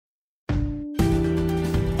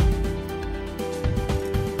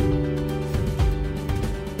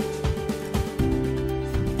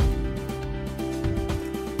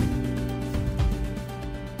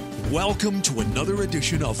Welcome to another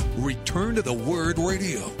edition of Return to the Word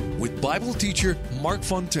Radio with Bible teacher Mark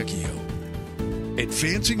Fontecchio.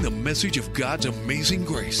 Advancing the message of God's amazing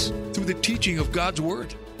grace through the teaching of God's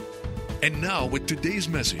Word. And now with today's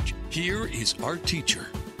message, here is our teacher.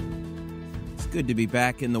 It's good to be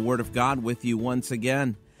back in the Word of God with you once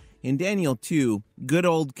again. In Daniel 2, good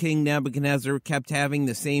old King Nebuchadnezzar kept having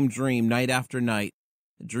the same dream night after night.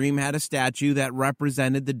 The dream had a statue that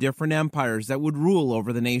represented the different empires that would rule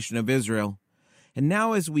over the nation of Israel. And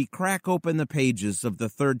now as we crack open the pages of the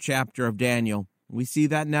 3rd chapter of Daniel, we see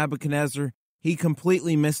that Nebuchadnezzar, he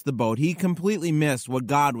completely missed the boat. He completely missed what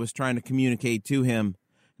God was trying to communicate to him.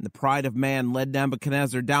 And the pride of man led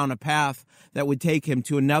Nebuchadnezzar down a path that would take him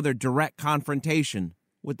to another direct confrontation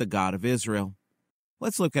with the God of Israel.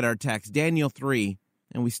 Let's look at our text, Daniel 3,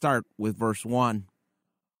 and we start with verse 1.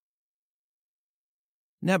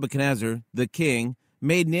 Nebuchadnezzar, the king,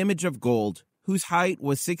 made an image of gold, whose height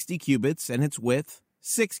was 60 cubits and its width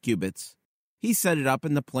 6 cubits. He set it up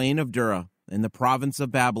in the plain of Dura, in the province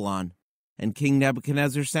of Babylon. And King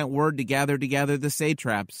Nebuchadnezzar sent word to gather together the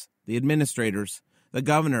satraps, the administrators, the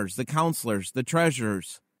governors, the counselors, the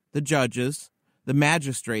treasurers, the judges, the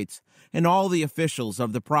magistrates, and all the officials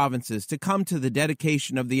of the provinces to come to the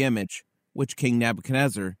dedication of the image, which King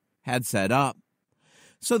Nebuchadnezzar had set up.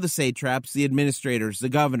 So the satraps, the administrators, the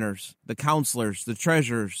governors, the counselors, the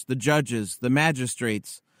treasurers, the judges, the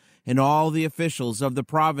magistrates, and all the officials of the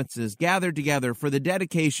provinces gathered together for the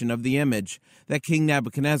dedication of the image that King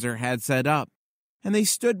Nebuchadnezzar had set up. And they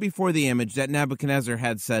stood before the image that Nebuchadnezzar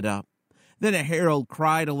had set up. Then a herald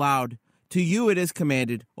cried aloud, "To you it is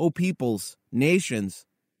commanded, O peoples, nations,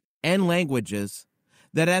 and languages,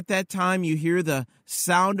 that at that time you hear the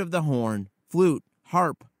sound of the horn, flute,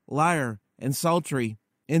 harp, lyre, and psaltery,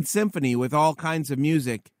 in symphony with all kinds of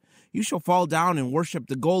music. You shall fall down and worship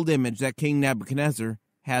the gold image that King Nebuchadnezzar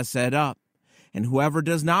has set up. And whoever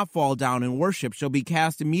does not fall down and worship shall be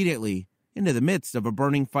cast immediately into the midst of a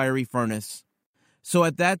burning fiery furnace." So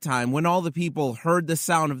at that time, when all the people heard the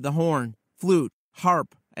sound of the horn, flute,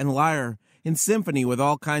 harp, and lyre, in symphony with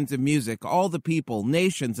all kinds of music, all the people,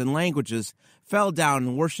 nations, and languages fell down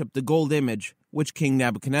and worshipped the gold image which King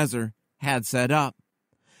Nebuchadnezzar had set up.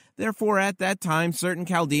 Therefore at that time certain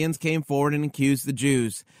Chaldeans came forward and accused the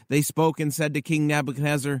Jews. They spoke and said to King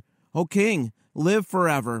Nebuchadnezzar, "O king, live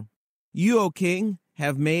forever. You, O king,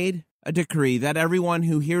 have made a decree that everyone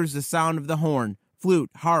who hears the sound of the horn,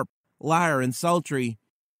 flute, harp, lyre, and psaltery,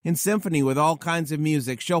 in symphony with all kinds of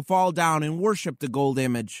music, shall fall down and worship the gold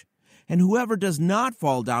image. And whoever does not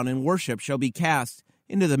fall down and worship shall be cast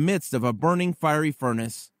into the midst of a burning fiery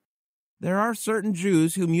furnace. There are certain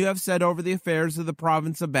Jews whom you have set over the affairs of the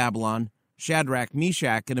province of Babylon, Shadrach,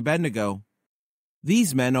 Meshach, and Abednego.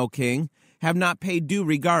 These men, O king, have not paid due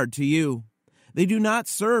regard to you. They do not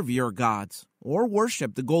serve your gods, or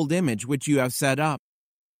worship the gold image which you have set up."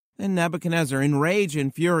 Then Nebuchadnezzar, in rage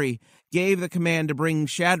and fury, gave the command to bring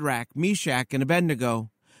Shadrach, Meshach, and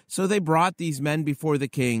Abednego. So they brought these men before the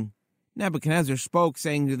king. Nebuchadnezzar spoke,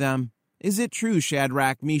 saying to them, "Is it true,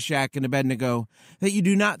 Shadrach, Meshach, and Abednego, that you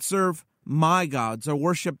do not serve my gods or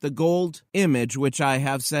worship the gold image which I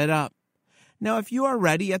have set up? Now if you are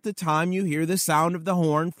ready at the time you hear the sound of the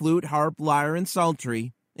horn, flute, harp, lyre, and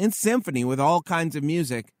psaltery, in symphony with all kinds of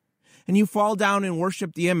music, and you fall down and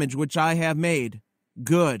worship the image which I have made,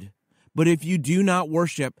 good. But if you do not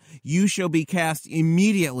worship, you shall be cast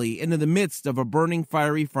immediately into the midst of a burning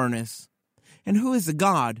fiery furnace. And who is the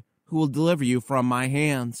God who will deliver you from my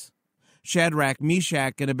hands?" Shadrach,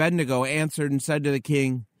 Meshach, and Abednego answered and said to the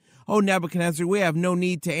king, "O Nebuchadnezzar, we have no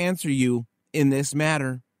need to answer you in this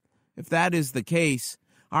matter. If that is the case,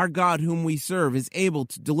 our God whom we serve is able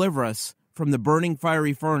to deliver us from the burning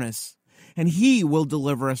fiery furnace, and he will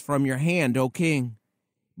deliver us from your hand, O king.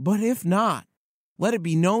 But if not, let it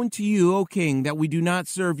be known to you, O king, that we do not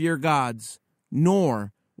serve your gods,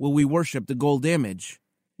 nor will we worship the gold image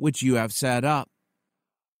which you have set up."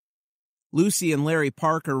 Lucy and Larry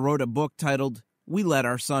Parker wrote a book titled, "We Let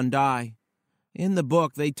Our Son Die." In the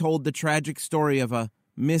book, they told the tragic story of a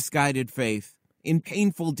misguided faith. In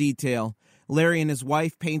painful detail, Larry and his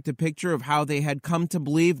wife paint the picture of how they had come to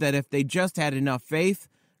believe that if they just had enough faith,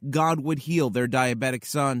 God would heal their diabetic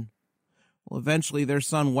son. Well, eventually their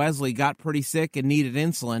son Wesley got pretty sick and needed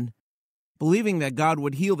insulin. Believing that God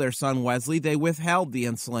would heal their son Wesley, they withheld the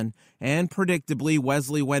insulin, and predictably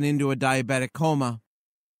Wesley went into a diabetic coma.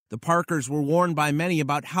 The Parkers were warned by many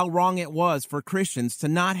about how wrong it was for Christians to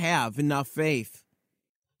not have enough faith.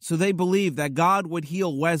 So they believed that God would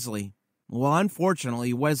heal Wesley. Well,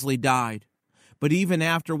 unfortunately, Wesley died. But even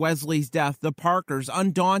after Wesley's death, the Parkers,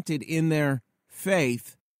 undaunted in their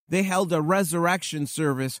faith, They held a resurrection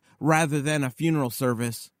service rather than a funeral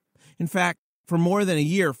service. In fact, for more than a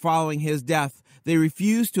year following his death, they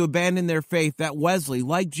refused to abandon their faith that Wesley,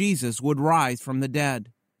 like Jesus, would rise from the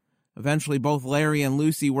dead. Eventually, both Larry and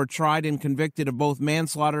Lucy were tried and convicted of both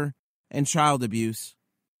manslaughter and child abuse.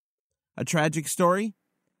 A tragic story?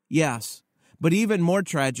 Yes. But even more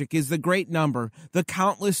tragic is the great number, the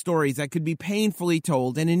countless stories that could be painfully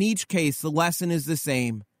told, and in each case the lesson is the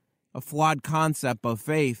same, a flawed concept of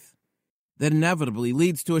faith that inevitably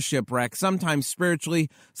leads to a shipwreck, sometimes spiritually,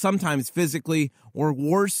 sometimes physically, or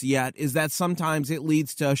worse yet is that sometimes it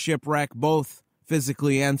leads to a shipwreck both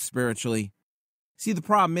physically and spiritually. See, the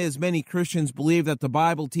problem is many Christians believe that the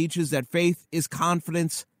Bible teaches that faith is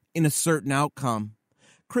confidence in a certain outcome.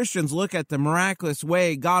 Christians look at the miraculous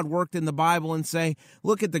way God worked in the Bible and say,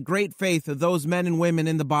 look at the great faith of those men and women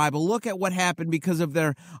in the Bible. Look at what happened because of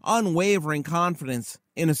their unwavering confidence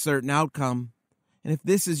in a certain outcome. And if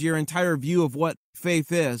this is your entire view of what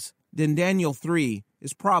faith is, then Daniel 3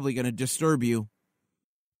 is probably going to disturb you.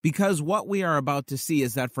 Because what we are about to see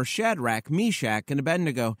is that for Shadrach, Meshach, and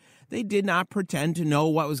Abednego, they did not pretend to know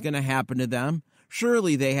what was going to happen to them.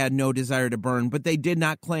 Surely they had no desire to burn, but they did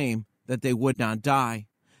not claim that they would not die.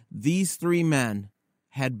 These three men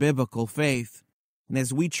had biblical faith. And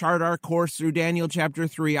as we chart our course through Daniel chapter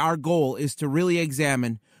 3, our goal is to really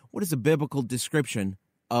examine what is a biblical description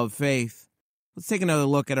of faith. Let's take another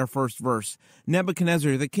look at our first verse.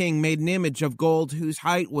 Nebuchadnezzar the king made an image of gold whose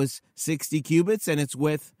height was 60 cubits and its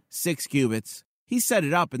width 6 cubits. He set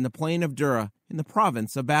it up in the plain of Dura in the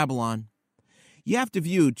province of Babylon. You have to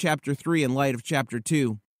view chapter 3 in light of chapter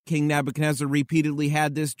 2. King Nebuchadnezzar repeatedly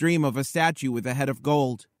had this dream of a statue with a head of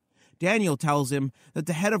gold. Daniel tells him that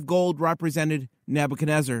the head of gold represented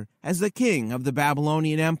Nebuchadnezzar as the king of the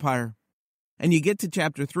Babylonian Empire. And you get to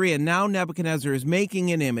chapter 3, and now Nebuchadnezzar is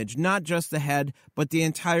making an image, not just the head, but the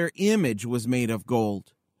entire image was made of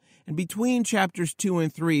gold. And between chapters 2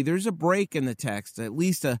 and 3, there's a break in the text. At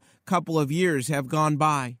least a couple of years have gone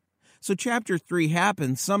by. So chapter 3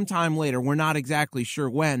 happens sometime later. We're not exactly sure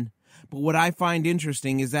when. But what I find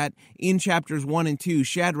interesting is that in chapters 1 and 2,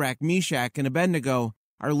 Shadrach, Meshach, and Abednego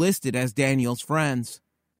are listed as Daniel's friends.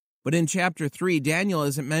 But in chapter 3, Daniel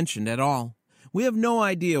isn't mentioned at all. We have no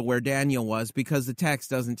idea where Daniel was because the text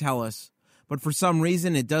doesn't tell us. But for some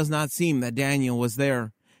reason, it does not seem that Daniel was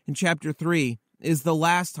there. In chapter 3 is the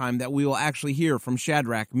last time that we will actually hear from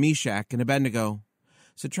Shadrach, Meshach, and Abednego.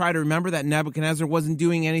 So try to remember that Nebuchadnezzar wasn't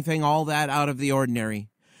doing anything all that out of the ordinary.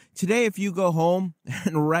 Today, if you go home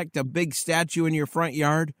and erect a big statue in your front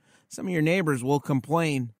yard, some of your neighbors will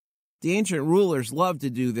complain. The ancient rulers loved to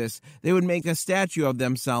do this. They would make a statue of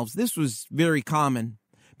themselves. This was very common,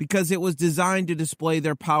 because it was designed to display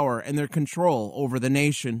their power and their control over the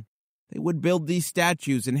nation. They would build these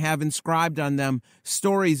statues and have inscribed on them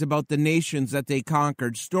stories about the nations that they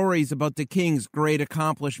conquered, stories about the king's great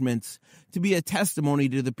accomplishments, to be a testimony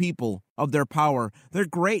to the people of their power, their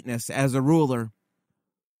greatness as a ruler.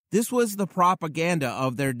 This was the propaganda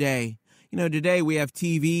of their day. Today we have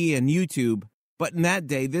TV and YouTube, but in that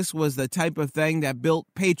day, this was the type of thing that built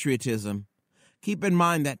patriotism. Keep in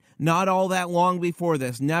mind that not all that long before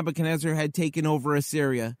this, Nebuchadnezzar had taken over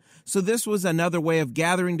Assyria. So this was another way of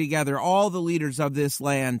gathering together all the leaders of this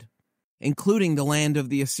land, including the land of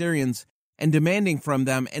the Assyrians, and demanding from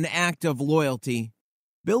them an act of loyalty.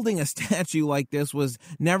 Building a statue like this was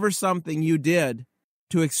never something you did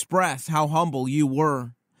to express how humble you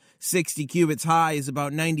were. 60 cubits high is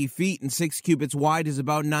about 90 feet, and 6 cubits wide is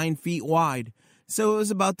about 9 feet wide. So it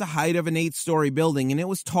was about the height of an 8-story building, and it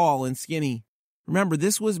was tall and skinny. Remember,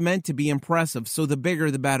 this was meant to be impressive, so the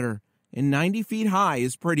bigger the better. And 90 feet high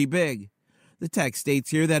is pretty big. The text states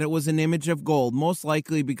here that it was an image of gold, most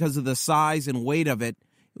likely because of the size and weight of it.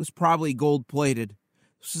 It was probably gold-plated.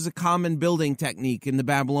 This was a common building technique in the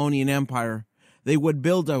Babylonian Empire. They would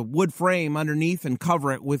build a wood frame underneath and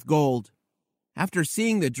cover it with gold. After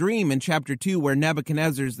seeing the dream in chapter 2 where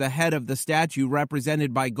Nebuchadnezzar's the head of the statue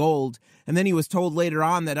represented by gold, and then he was told later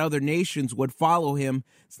on that other nations would follow him,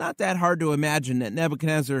 it's not that hard to imagine that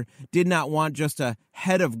Nebuchadnezzar did not want just a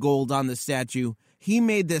head of gold on the statue. He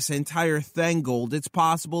made this entire thing gold. It's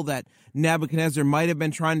possible that Nebuchadnezzar might have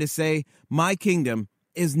been trying to say, my kingdom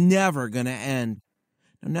is never going to end.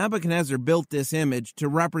 Now, Nebuchadnezzar built this image to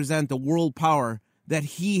represent the world power that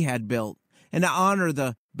he had built, and to honor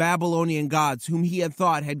the Babylonian gods whom he had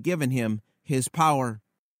thought had given him his power.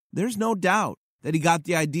 There's no doubt that he got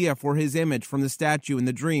the idea for his image from the statue in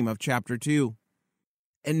the dream of chapter 2.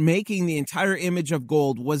 And making the entire image of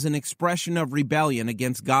gold was an expression of rebellion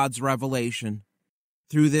against God's revelation.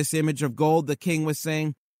 Through this image of gold, the king was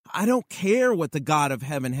saying, I don't care what the God of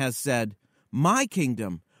heaven has said. My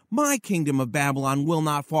kingdom, My kingdom of Babylon will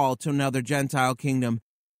not fall to another Gentile kingdom.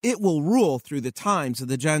 It will rule through the times of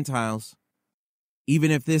the Gentiles.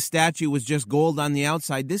 Even if this statue was just gold on the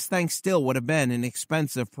outside, this thing still would have been an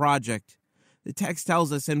expensive project. The text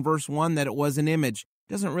tells us in verse 1 that it was an image.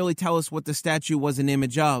 It doesn't really tell us what the statue was an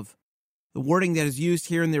image of. The wording that is used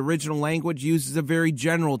here in the original language uses a very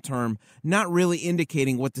general term, not really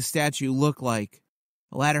indicating what the statue looked like.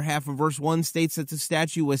 The latter half of verse 1 states that the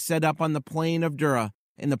statue was set up on the plain of Dura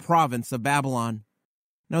in the province of Babylon.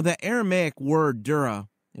 Now, the Aramaic word Dura,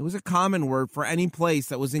 it was a common word for any place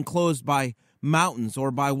that was enclosed by mountains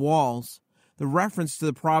or by walls. The reference to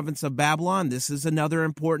the province of Babylon, this is another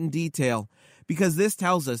important detail, because this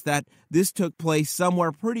tells us that this took place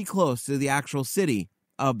somewhere pretty close to the actual city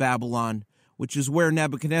of Babylon, which is where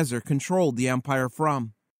Nebuchadnezzar controlled the empire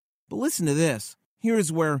from. But listen to this. Here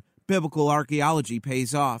is where biblical archaeology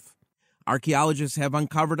pays off. Archaeologists have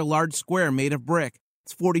uncovered a large square made of brick.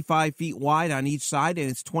 It's 45 feet wide on each side and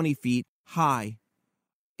it's 20 feet high.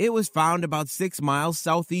 It was found about 6 miles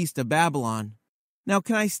southeast of Babylon. Now,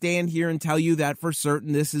 can I stand here and tell you that for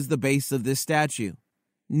certain this is the base of this statue?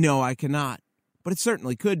 No, I cannot, but it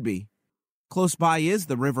certainly could be. Close by is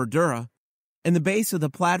the river Dura, and the base of the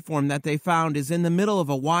platform that they found is in the middle of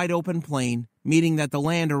a wide open plain, meaning that the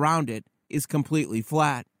land around it is completely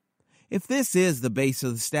flat. If this is the base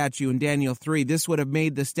of the statue in Daniel 3, this would have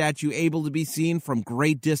made the statue able to be seen from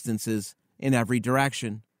great distances in every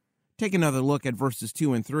direction. Take another look at verses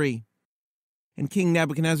 2 and 3. And King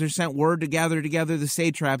Nebuchadnezzar sent word to gather together the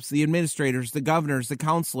satraps, the administrators, the governors, the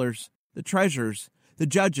counselors, the treasurers, the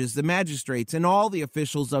judges, the magistrates, and all the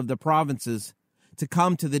officials of the provinces to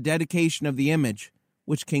come to the dedication of the image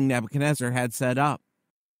which King Nebuchadnezzar had set up.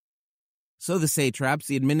 So the satraps,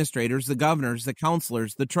 the administrators, the governors, the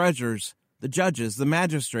counselors, the treasurers, the judges, the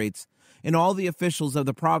magistrates, and all the officials of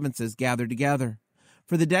the provinces gathered together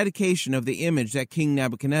for the dedication of the image that King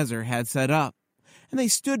Nebuchadnezzar had set up. And they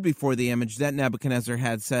stood before the image that Nebuchadnezzar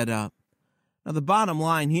had set up. Now the bottom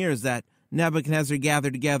line here is that Nebuchadnezzar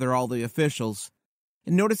gathered together all the officials.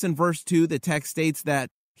 And notice in verse 2, the text states that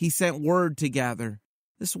he sent word to gather.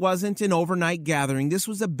 This wasn't an overnight gathering. This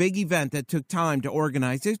was a big event that took time to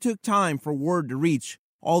organize. It took time for word to reach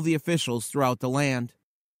all the officials throughout the land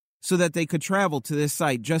so that they could travel to this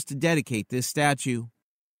site just to dedicate this statue.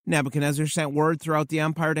 Nebuchadnezzar sent word throughout the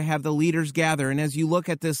empire to have the leaders gather, and as you look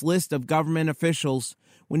at this list of government officials,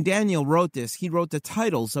 when Daniel wrote this, he wrote the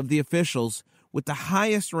titles of the officials with the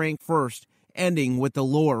highest rank first, ending with the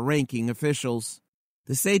lower-ranking officials.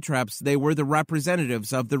 The satraps, they were the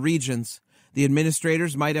representatives of the regions. The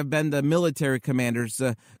administrators might have been the military commanders.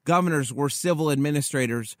 The governors were civil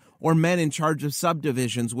administrators or men in charge of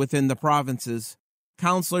subdivisions within the provinces.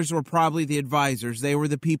 Counselors were probably the advisors. They were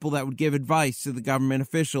the people that would give advice to the government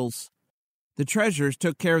officials. The treasurers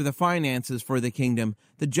took care of the finances for the kingdom.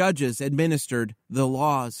 The judges administered the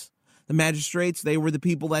laws. The magistrates, they were the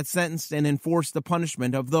people that sentenced and enforced the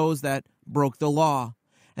punishment of those that broke the law.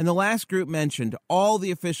 And the last group mentioned, all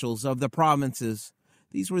the officials of the provinces.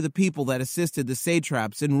 These were the people that assisted the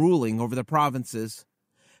satraps in ruling over the provinces.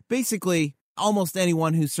 Basically, almost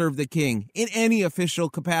anyone who served the king in any official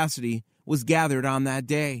capacity was gathered on that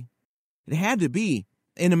day. It had to be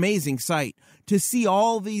an amazing sight to see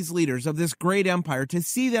all these leaders of this great empire, to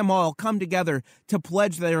see them all come together to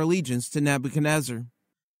pledge their allegiance to Nebuchadnezzar.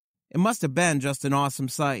 It must have been just an awesome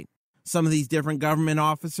sight. Some of these different government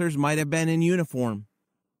officers might have been in uniform.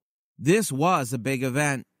 This was a big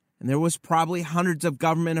event, and there was probably hundreds of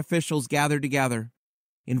government officials gathered together.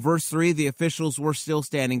 In verse 3, the officials were still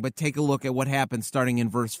standing, but take a look at what happened starting in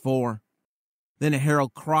verse 4. Then a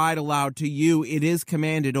herald cried aloud, "To you it is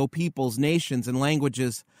commanded, O peoples, nations, and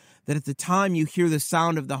languages, that at the time you hear the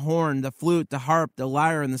sound of the horn, the flute, the harp, the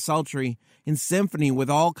lyre, and the psaltery, in symphony with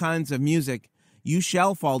all kinds of music, you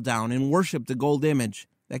shall fall down and worship the gold image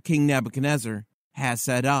that King Nebuchadnezzar has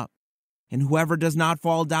set up. And whoever does not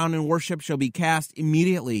fall down and worship shall be cast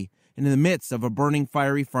immediately into the midst of a burning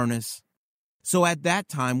fiery furnace." So at that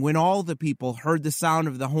time, when all the people heard the sound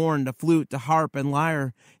of the horn, the flute, the harp, and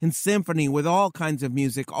lyre, in symphony with all kinds of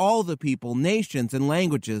music, all the people, nations, and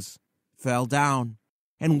languages fell down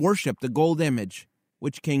and worshipped the gold image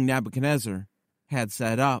which King Nebuchadnezzar had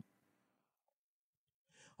set up.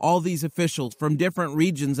 All these officials from different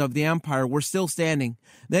regions of the empire were still standing.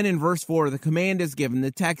 Then in verse 4, the command is given.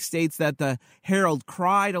 The text states that the herald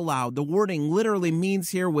cried aloud. The wording literally means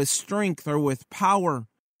here with strength or with power.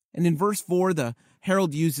 And in verse 4, the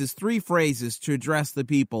herald uses 3 phrases to address the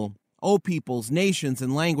people: O peoples, nations,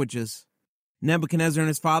 and languages. Nebuchadnezzar and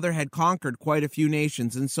his father had conquered quite a few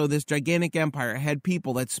nations, and so this gigantic empire had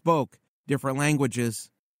people that spoke different languages.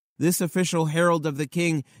 This official herald of the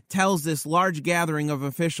king tells this large gathering of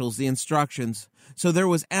officials the instructions, so there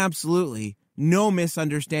was absolutely no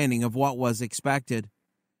misunderstanding of what was expected.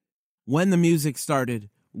 When the music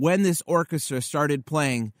started, when this orchestra started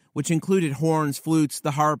playing, which included horns, flutes,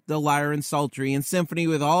 the harp, the lyre, and psaltery, and symphony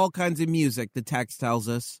with all kinds of music, the text tells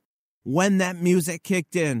us, when that music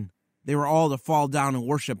kicked in, they were all to fall down and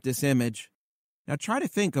worship this image. Now try to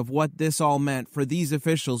think of what this all meant for these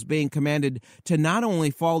officials being commanded to not only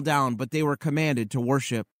fall down, but they were commanded to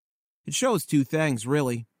worship. It shows two things,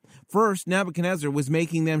 really. First, Nebuchadnezzar was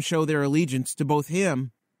making them show their allegiance to both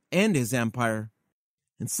him and his empire.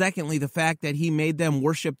 And secondly, the fact that he made them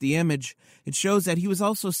worship the image, it shows that he was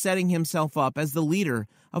also setting himself up as the leader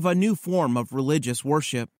of a new form of religious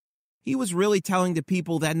worship. He was really telling the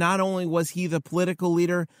people that not only was he the political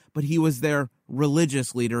leader, but he was their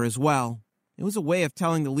religious leader as well. It was a way of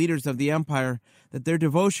telling the leaders of the empire that their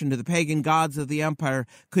devotion to the pagan gods of the empire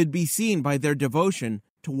could be seen by their devotion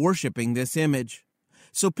to worshiping this image.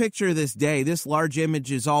 So picture this day. This large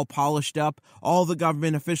image is all polished up. All the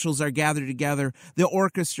government officials are gathered together. The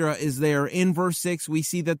orchestra is there. In verse 6, we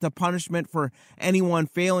see that the punishment for anyone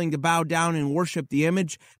failing to bow down and worship the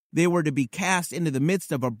image, they were to be cast into the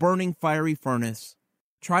midst of a burning fiery furnace.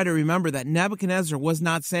 Try to remember that Nebuchadnezzar was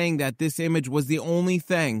not saying that this image was the only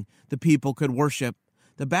thing the people could worship.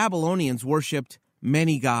 The Babylonians worshipped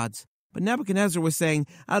many gods. But Nebuchadnezzar was saying,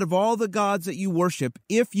 out of all the gods that you worship,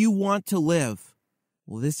 if you want to live,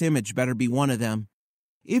 well, this image better be one of them.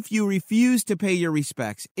 If you refuse to pay your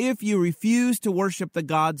respects, if you refuse to worship the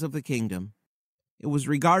gods of the kingdom, it was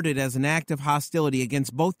regarded as an act of hostility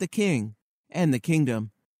against both the king and the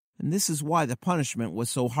kingdom. And this is why the punishment was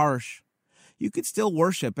so harsh. You could still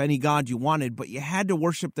worship any god you wanted, but you had to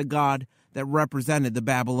worship the god that represented the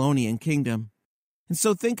Babylonian kingdom. And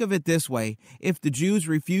so think of it this way. If the Jews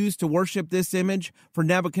refused to worship this image, for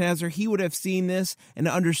Nebuchadnezzar, he would have seen this and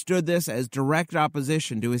understood this as direct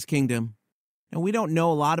opposition to his kingdom. Now, we don't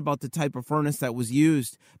know a lot about the type of furnace that was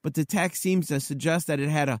used, but the text seems to suggest that it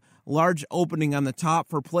had a large opening on the top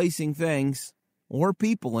for placing things, or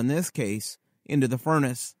people in this case, into the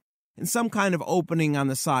furnace, and some kind of opening on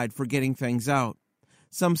the side for getting things out.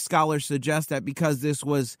 Some scholars suggest that because this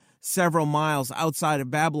was several miles outside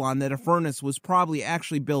of Babylon, that a furnace was probably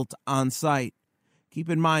actually built on site. Keep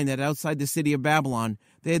in mind that outside the city of Babylon,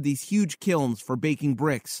 they had these huge kilns for baking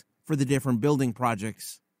bricks for the different building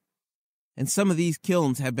projects. And some of these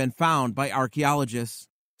kilns have been found by archaeologists,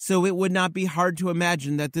 so it would not be hard to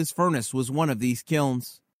imagine that this furnace was one of these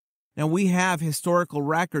kilns. Now, we have historical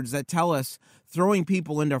records that tell us throwing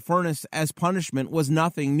people into a furnace as punishment was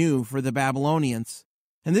nothing new for the Babylonians.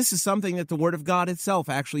 And this is something that the Word of God itself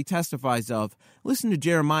actually testifies of. Listen to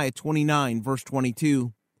Jeremiah 29, verse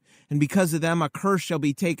 22. And because of them a curse shall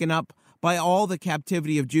be taken up by all the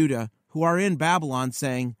captivity of Judah, who are in Babylon,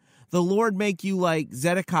 saying, The Lord make you like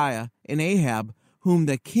Zedekiah and Ahab, whom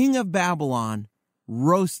the king of Babylon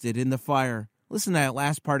roasted in the fire. Listen to that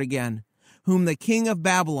last part again. Whom the king of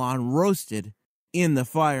Babylon roasted in the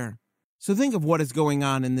fire. So think of what is going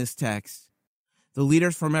on in this text. The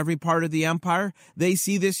leaders from every part of the empire, they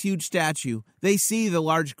see this huge statue. They see the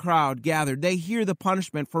large crowd gathered. They hear the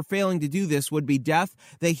punishment for failing to do this would be death.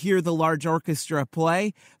 They hear the large orchestra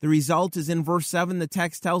play. The result is in verse 7, the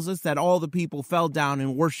text tells us that all the people fell down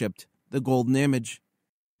and worshipped the golden image.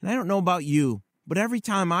 And I don't know about you, but every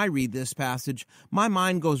time I read this passage, my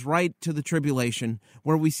mind goes right to the tribulation,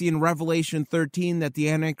 where we see in Revelation 13 that the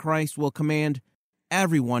Antichrist will command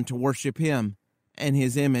everyone to worship him and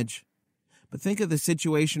his image. But think of the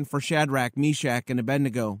situation for Shadrach, Meshach, and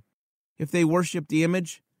Abednego. If they worshiped the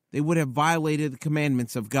image, they would have violated the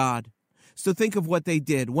commandments of God. So think of what they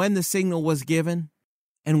did when the signal was given,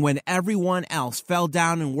 and when everyone else fell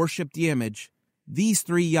down and worshiped the image, these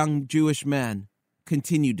three young Jewish men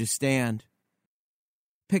continued to stand.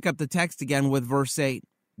 Pick up the text again with verse 8.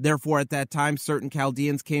 Therefore at that time certain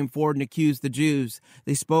Chaldeans came forward and accused the Jews.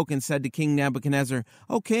 They spoke and said to King Nebuchadnezzar,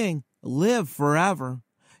 O king, live forever.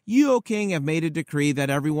 You, O king, have made a decree that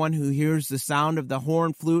everyone who hears the sound of the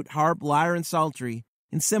horn, flute, harp, lyre, and psaltery,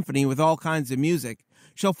 and symphony with all kinds of music,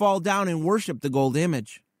 shall fall down and worship the gold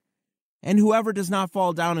image. And whoever does not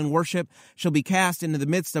fall down and worship shall be cast into the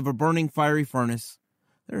midst of a burning fiery furnace.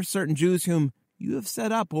 There are certain Jews whom you have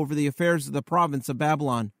set up over the affairs of the province of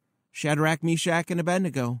Babylon, Shadrach, Meshach, and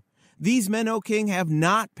Abednego. These men, O king, have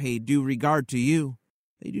not paid due regard to you.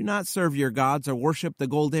 They do not serve your gods or worship the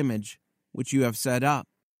gold image which you have set up.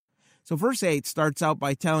 So verse 8 starts out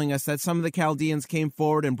by telling us that some of the Chaldeans came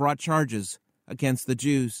forward and brought charges against the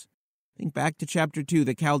Jews. Think back to chapter 2.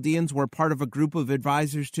 The Chaldeans were part of a group of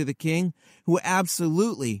advisors to the king who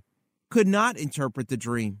absolutely could not interpret the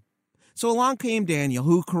dream. So along came Daniel,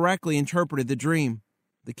 who correctly interpreted the dream.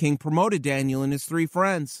 The king promoted Daniel and his 3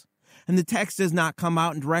 friends. And the text does not come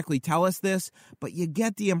out and directly tell us this, but you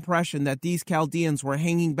get the impression that these Chaldeans were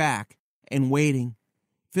hanging back and waiting,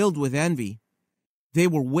 filled with envy. They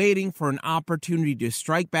were waiting for an opportunity to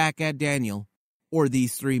strike back at Daniel or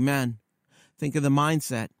these 3 men. Think of the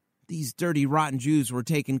mindset. These dirty, rotten Jews were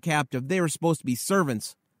taken captive. They were supposed to be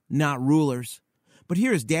servants, not rulers. But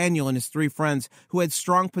here's Daniel and his 3 friends who had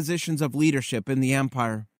strong positions of leadership in the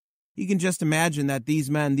empire. You can just imagine that these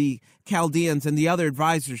men, the Chaldeans and the other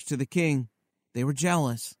advisors to the king, they were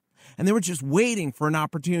jealous. And they were just waiting for an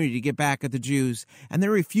opportunity to get back at the Jews. And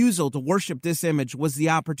their refusal to worship this image was the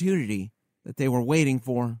opportunity that they were waiting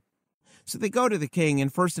for. So they go to the king,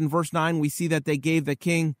 and first in verse 9 we see that they gave the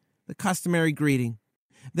king the customary greeting.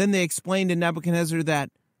 Then they explained to Nebuchadnezzar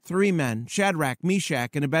that 3 men, Shadrach,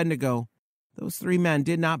 Meshach, and Abednego, those 3 men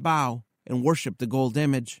did not bow and worship the gold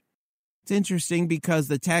image. It's interesting because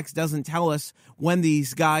the text doesn't tell us when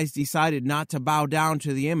these guys decided not to bow down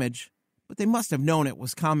to the image, but they must have known it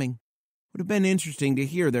was coming. Would have been interesting to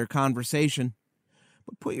hear their conversation.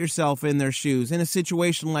 But put yourself in their shoes in a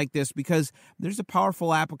situation like this, because there's a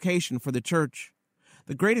powerful application for the church.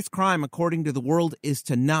 The greatest crime, according to the world, is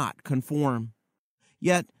to not conform.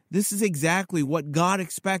 Yet, this is exactly what God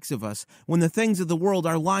expects of us when the things of the world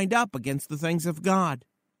are lined up against the things of God.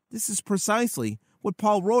 This is precisely what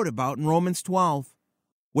Paul wrote about in Romans 12,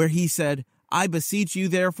 where he said, I beseech you,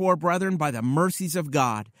 therefore, brethren, by the mercies of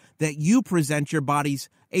God, that you present your bodies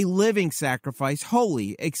a living sacrifice,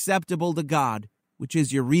 holy, acceptable to God, which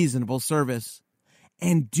is your reasonable service.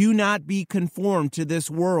 And do not be conformed to this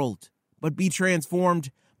world, but be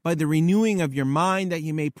transformed by the renewing of your mind, that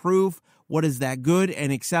you may prove what is that good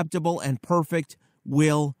and acceptable and perfect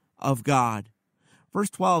will of God. Verse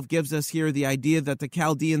 12 gives us here the idea that the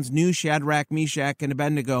Chaldeans knew Shadrach, Meshach, and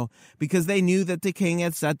Abednego because they knew that the king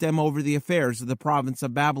had set them over the affairs of the province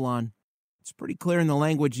of Babylon. It's pretty clear in the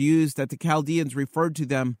language used that the Chaldeans referred to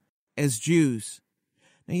them as Jews.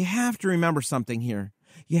 Now you have to remember something here.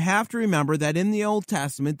 You have to remember that in the Old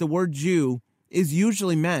Testament, the word Jew is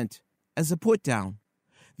usually meant as a put-down.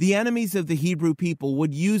 The enemies of the Hebrew people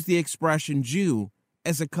would use the expression Jew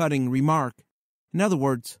as a cutting remark. In other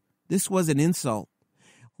words, this was an insult.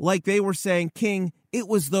 Like they were saying, King, it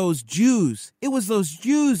was those Jews. It was those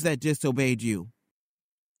Jews that disobeyed you.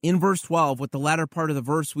 In verse 12, with the latter part of the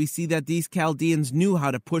verse, we see that these Chaldeans knew how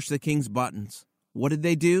to push the king's buttons. What did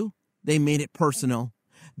they do? They made it personal.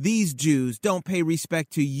 These Jews don't pay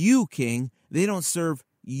respect to you, king. They don't serve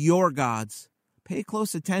your gods. Pay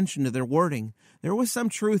close attention to their wording. There was some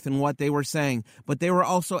truth in what they were saying, but they were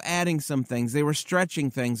also adding some things. They were stretching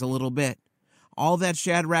things a little bit. All that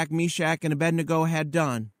Shadrach, Meshach, and Abednego had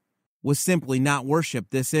done was simply not worship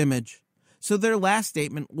this image. So their last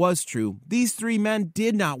statement was true. These 3 men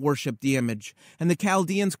did not worship the image, and the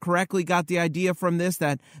Chaldeans correctly got the idea from this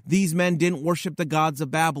that these men didn't worship the gods of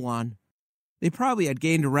Babylon. They probably had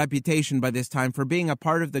gained a reputation by this time for being a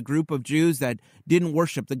part of the group of Jews that didn't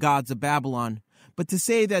worship the gods of Babylon. But to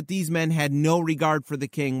say that these men had no regard for the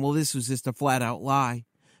king, well, this was just a flat-out lie.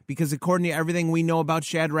 Because according to everything we know about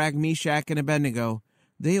Shadrach, Meshach, and Abednego,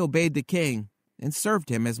 they obeyed the king and served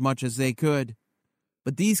him as much as they could.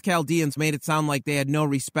 But these Chaldeans made it sound like they had no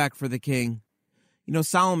respect for the king. You know,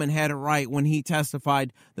 Solomon had it right when he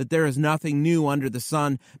testified that there is nothing new under the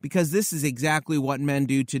sun, because this is exactly what men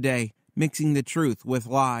do today, mixing the truth with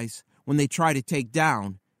lies when they try to take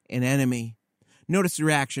down an enemy. Notice the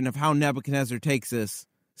reaction of how Nebuchadnezzar takes this,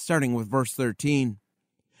 starting with verse 13.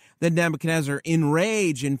 Then Nebuchadnezzar, in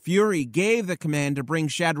rage and fury, gave the command to bring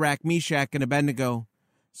Shadrach, Meshach, and Abednego.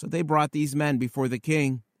 So they brought these men before the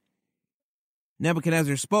king.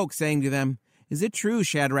 Nebuchadnezzar spoke, saying to them, Is it true,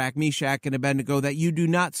 Shadrach, Meshach, and Abednego, that you do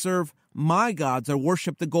not serve my gods or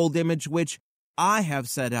worship the gold image which I have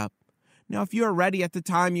set up? Now if you are ready at the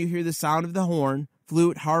time you hear the sound of the horn,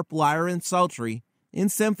 flute, harp, lyre, and psaltery, in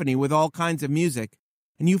symphony with all kinds of music,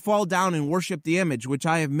 and you fall down and worship the image which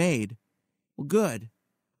I have made, well, good.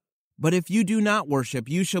 But if you do not worship,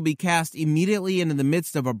 you shall be cast immediately into the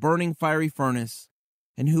midst of a burning fiery furnace.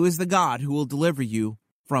 And who is the God who will deliver you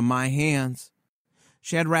from my hands?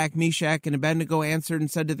 Shadrach, Meshach, and Abednego answered and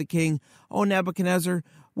said to the king, O Nebuchadnezzar,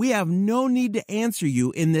 we have no need to answer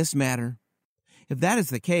you in this matter. If that is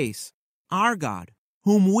the case, our God,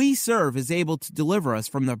 whom we serve, is able to deliver us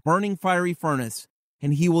from the burning fiery furnace,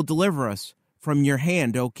 and he will deliver us from your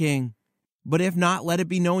hand, O king. But if not, let it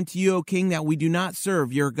be known to you, O king, that we do not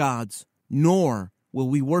serve your gods, nor will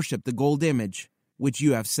we worship the gold image which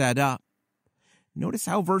you have set up. Notice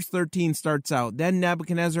how verse 13 starts out. Then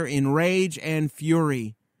Nebuchadnezzar in rage and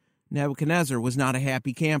fury. Nebuchadnezzar was not a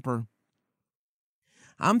happy camper.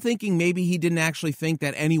 I'm thinking maybe he didn't actually think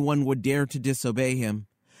that anyone would dare to disobey him.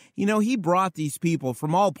 He brought these people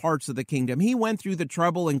from all parts of the kingdom. He went through the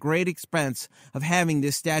trouble and great expense of having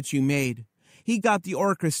this statue made. He got the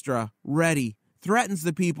orchestra ready, threatens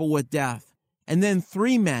the people with death. And then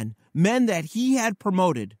 3 men that he had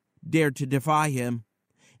promoted, dared to defy him.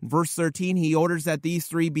 In verse 13, he orders that these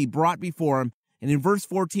 3 be brought before him. And in verse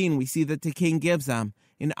 14, we see that the king gives them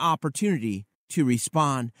an opportunity to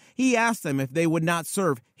respond. He asked them if they would not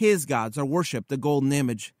serve his gods or worship the golden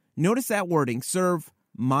image. Notice that wording, serve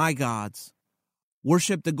my gods.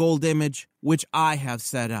 Worship the gold image which I have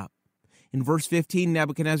set up. In verse 15,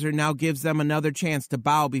 Nebuchadnezzar now gives them another chance to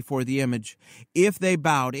bow before the image. If they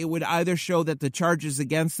bowed, it would either show that the charges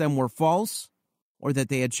against them were false or that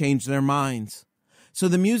they had changed their minds. So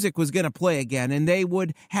the music was going to play again, and they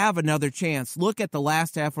would have another chance. Look at the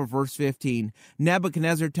last half of verse 15.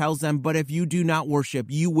 Nebuchadnezzar tells them, but if you do not worship,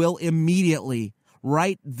 you will immediately,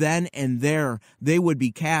 right then and there, they would be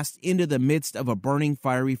cast into the midst of a burning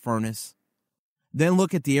fiery furnace. Then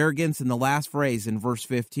look at the arrogance in the last phrase in verse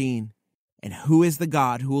 15. And who is the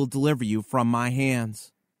God who will deliver you from my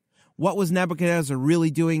hands? What was Nebuchadnezzar really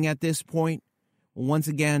doing at this point? Well, once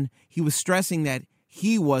again, he was stressing that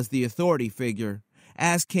he was the authority figure.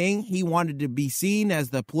 As king, he wanted to be seen as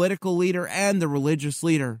the political leader and the religious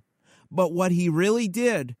leader. But what he really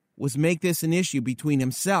did was make this an issue between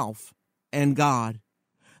himself and God.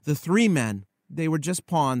 The 3 men, they were just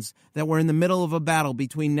pawns that were in the middle of a battle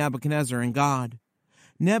between Nebuchadnezzar and God.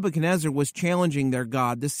 Nebuchadnezzar was challenging their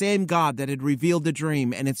God, the same God that had revealed the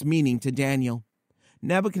dream and its meaning to Daniel.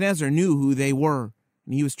 Nebuchadnezzar knew who they were,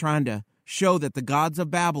 and he was trying to show that the gods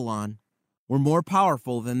of Babylon were more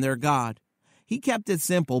powerful than their God. He kept it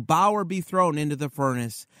simple, bow or be thrown into the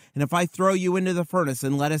furnace, and if I throw you into the furnace,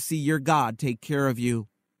 then let us see your God take care of you.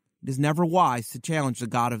 It is never wise to challenge the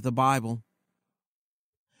God of the Bible.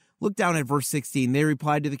 Look down at verse 16. They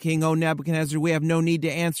replied to the king, O Nebuchadnezzar, we have no need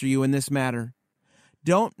to answer you in this matter.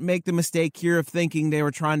 Don't make the mistake here of thinking they were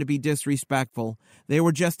trying to be disrespectful. They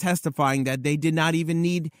were just testifying that they did not even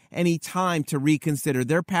need any time to reconsider.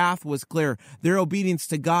 Their path was clear. Their obedience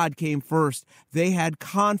to God came first. They had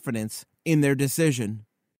confidence in their decision.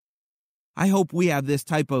 I hope we have this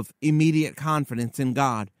type of immediate confidence in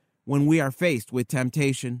God when we are faced with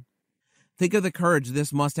temptation. Think of the courage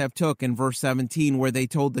this must have took in verse 17, where they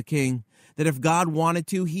told the king that if God wanted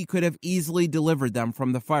to, he could have easily delivered them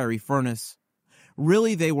from the fiery furnace.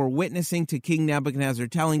 Really, they were witnessing to King Nebuchadnezzar,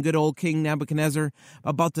 telling good old King Nebuchadnezzar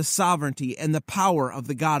about the sovereignty and the power of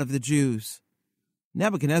the God of the Jews.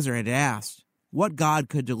 Nebuchadnezzar had asked what God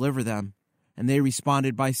could deliver them, and they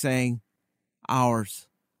responded by saying, ours.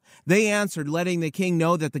 They answered, letting the king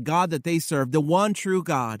know that the God that they served, the one true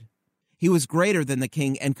God, he was greater than the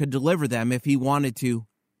king and could deliver them if he wanted to.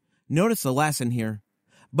 Notice the lesson here.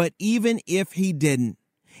 But even if he didn't,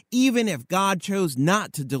 even if God chose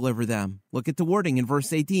not to deliver them, look at the wording in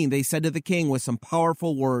verse 18. They said to the king with some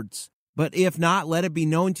powerful words, but if not, let it be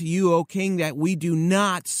known to you, O king, that we do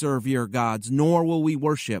not serve your gods, nor will we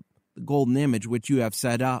worship the golden image which you have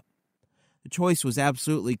set up. The choice was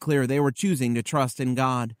absolutely clear. They were choosing to trust in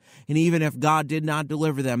God. And even if God did not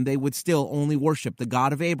deliver them, they would still only worship the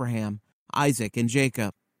God of Abraham, Isaac, and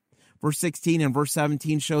Jacob. Verse 16 and verse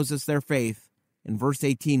 17 shows us their faith. And verse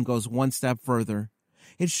 18 goes one step further.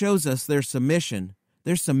 It shows us their submission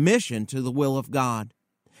to the will of God.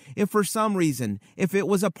 If for some reason, if it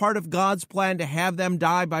was a part of God's plan to have them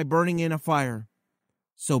die by burning in a fire,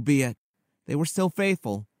 so be it. They were still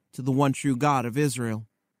faithful to the one true God of Israel.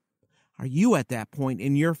 Are you at that point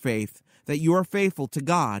in your faith that you are faithful to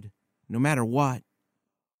God, no matter what?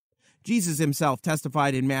 Jesus himself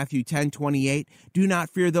testified in Matthew 10:28, do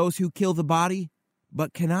not fear those who kill the body,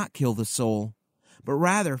 but cannot kill the soul, but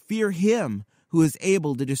rather fear him who is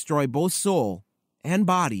able to destroy both soul and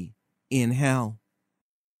body in hell.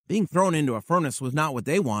 Being thrown into a furnace was not what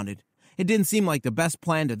they wanted. It didn't seem like the best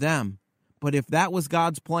plan to them. But if that was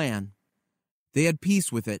God's plan, they had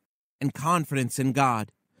peace with it and confidence in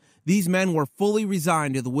God. These men were fully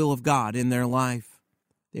resigned to the will of God in their life.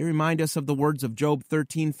 They remind us of the words of Job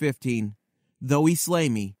 13:15. Though he slay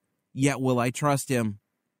me, yet will I trust him.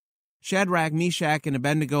 Shadrach, Meshach, and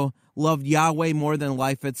Abednego loved Yahweh more than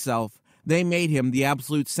life itself. They made him the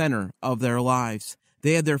absolute center of their lives.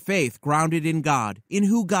 They had their faith grounded in God, in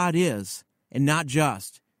who God is, and not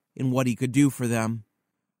just in what he could do for them.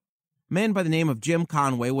 A man by the name of Jim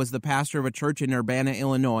Conway was the pastor of a church in Urbana,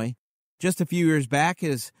 Illinois. Just a few years back,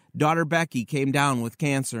 his daughter Becky came down with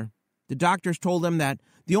cancer. The doctors told him that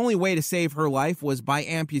the only way to save her life was by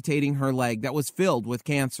amputating her leg that was filled with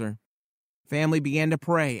cancer. Family began to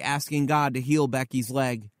pray, asking God to heal Becky's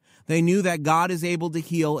leg. They knew that God is able to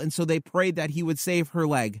heal, and so they prayed that he would save her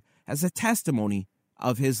leg as a testimony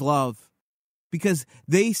of his love. Because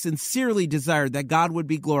they sincerely desired that God would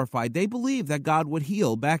be glorified, they believed that God would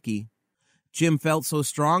heal Becky. Jim felt so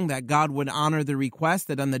strong that God would honor the request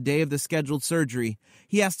that on the day of the scheduled surgery,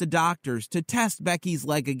 he asked the doctors to test Becky's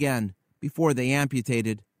leg again before they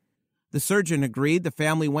amputated. The surgeon agreed. The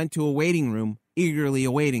family went to a waiting room, eagerly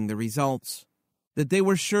awaiting the results that they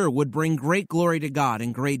were sure would bring great glory to God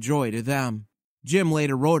and great joy to them. Jim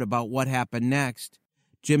later wrote about what happened next.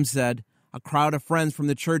 Jim said, "A crowd of friends from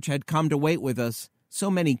the church had come to wait with us.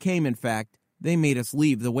 So many came, in fact, they made us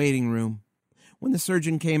leave the waiting room. When the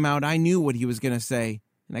surgeon came out, I knew what he was going to say,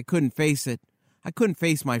 and I couldn't face it. I couldn't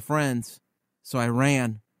face my friends. So I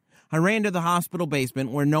ran. I ran to the hospital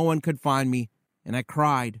basement where no one could find me, and I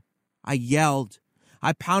cried. I yelled.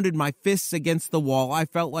 I pounded my fists against the wall. I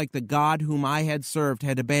felt like the God whom I had served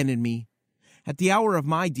had abandoned me. At the hour of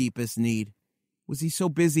my deepest need, was he so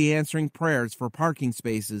busy answering prayers for parking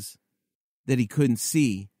spaces that he couldn't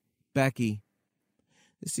see Becky?"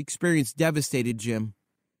 This experience devastated Jim,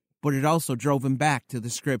 but it also drove him back to the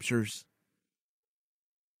Scriptures.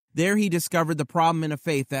 There he discovered the problem in a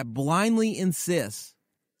faith that blindly insists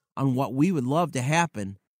on what we would love to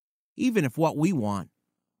happen, even if what we want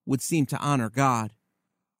would seem to honor God.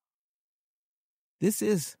 This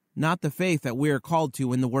is not the faith that we are called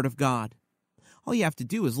to in the Word of God. All you have to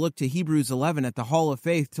do is look to Hebrews 11 at the Hall of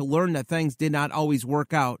Faith to learn that things did not always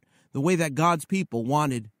work out the way that God's people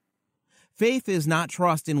wanted. Faith is not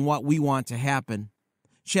trust in what we want to happen.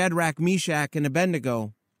 Shadrach, Meshach, and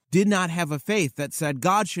Abednego did not have a faith that said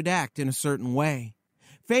God should act in a certain way.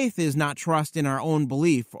 Faith is not trust in our own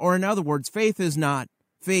belief, or in other words, faith is not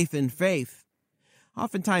faith in faith.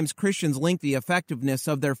 Oftentimes, Christians link the effectiveness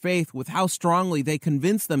of their faith with how strongly they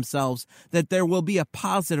convince themselves that there will be a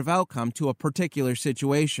positive outcome to a particular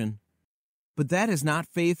situation. But that is not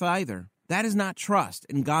faith either. That is not trust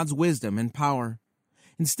in God's wisdom and power.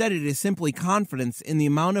 Instead, it is simply confidence in the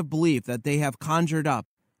amount of belief that they have conjured up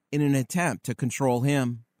in an attempt to control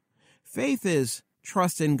Him. Faith is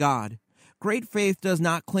trust in God. Great faith does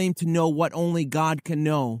not claim to know what only God can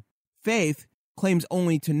know. Faith claims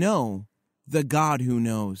only to know the God who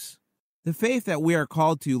knows. The faith that we are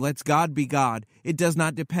called to lets God be God. It does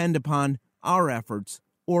not depend upon our efforts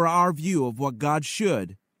or our view of what God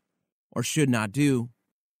should or should not do.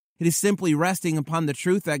 It is simply resting upon the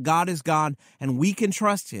truth that God is God and we can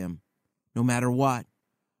trust Him no matter what.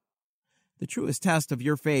 The truest test of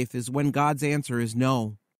your faith is when God's answer is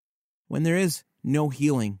no, when there is no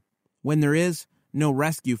healing, when there is no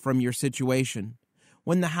rescue from your situation,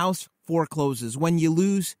 when the house forecloses, when you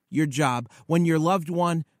lose your job, when your loved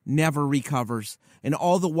one never recovers, and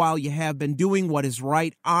all the while you have been doing what is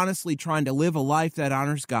right, honestly trying to live a life that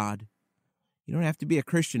honors God. You don't have to be a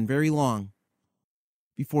Christian very long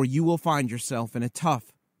before you will find yourself in a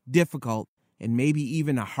tough, difficult, and maybe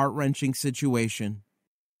even a heart-wrenching situation.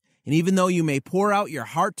 And even though you may pour out your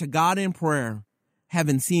heart to God in prayer,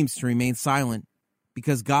 heaven seems to remain silent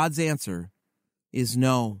because God's answer is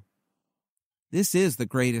no. This is the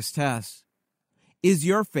greatest test. Is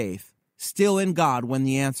your faith still in God when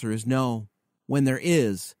the answer is no, when there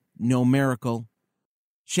is no miracle?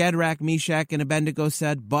 Shadrach, Meshach, and Abednego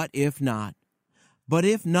said, "But if not,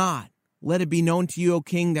 let it be known to you, O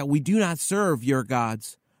king, that we do not serve your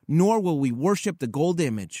gods, nor will we worship the gold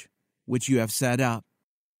image which you have set up,"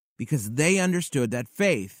 because they understood that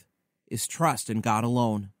faith is trust in God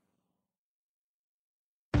alone.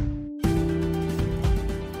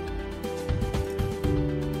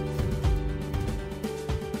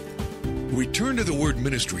 Return to the Word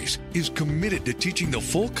Ministries is committed to teaching the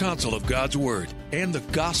full counsel of God's Word and the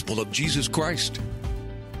gospel of Jesus Christ.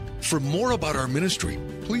 For more about our ministry,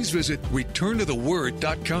 please visit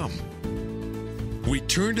returntotheword.com.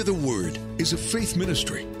 Return to the Word is a faith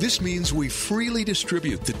ministry. This means we freely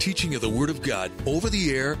distribute the teaching of the Word of God over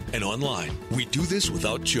the air and online. We do this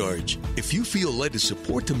without charge. If you feel led to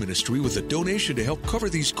support the ministry with a donation to help cover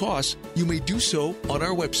these costs, you may do so on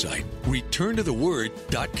our website,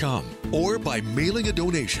 returntotheword.com, or by mailing a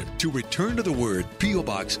donation to Return to the Word, P.O.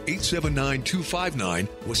 Box 879259,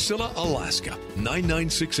 Wasilla, Alaska,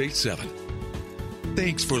 99687.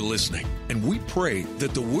 Thanks for listening, and we pray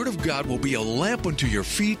that the Word of God will be a lamp unto your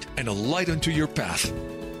feet and a light unto your path.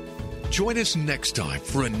 Join us next time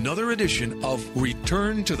for another edition of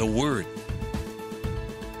Return to the Word.